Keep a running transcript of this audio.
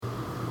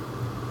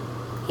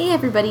Hey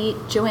everybody,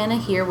 Joanna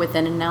here with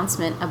an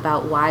announcement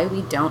about why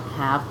we don't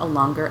have a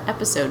longer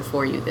episode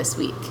for you this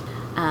week.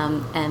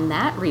 And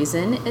that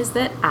reason is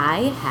that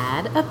I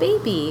had a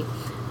baby.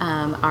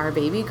 Our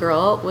baby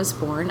girl was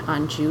born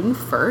on June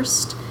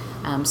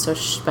 1st,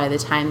 so by the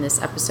time this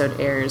episode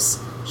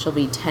airs, she'll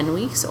be 10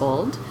 weeks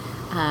old.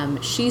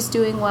 She's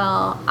doing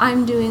well,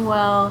 I'm doing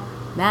well,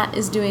 Matt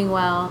is doing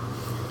well,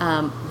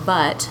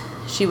 but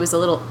she was a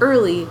little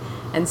early,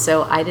 and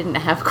so I didn't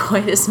have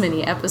quite as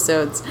many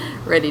episodes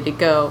ready to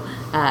go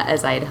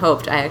as I had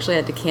hoped. I actually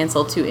had to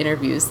cancel 2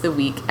 interviews the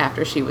week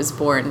after she was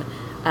born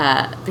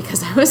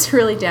because I was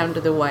really down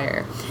to the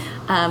wire.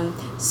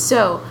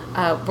 So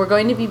we're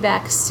going to be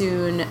back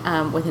soon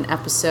with an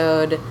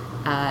episode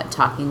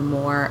talking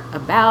more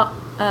about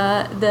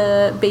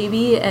the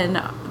baby and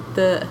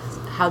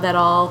how that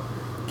all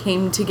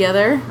came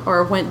together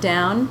or went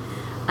down.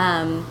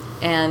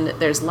 And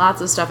there's lots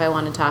of stuff I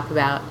want to talk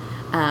about,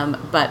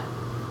 but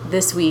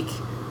this week,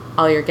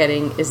 all you're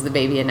getting is the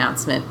baby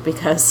announcement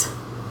because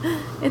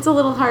it's a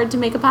little hard to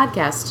make a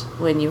podcast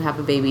when you have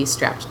a baby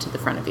strapped to the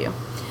front of you.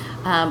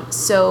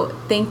 So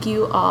thank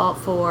you all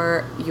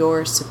for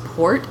your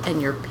support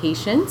and your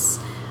patience,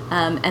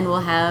 and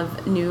we'll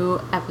have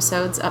new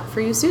episodes up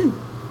for you soon.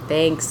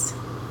 Thanks.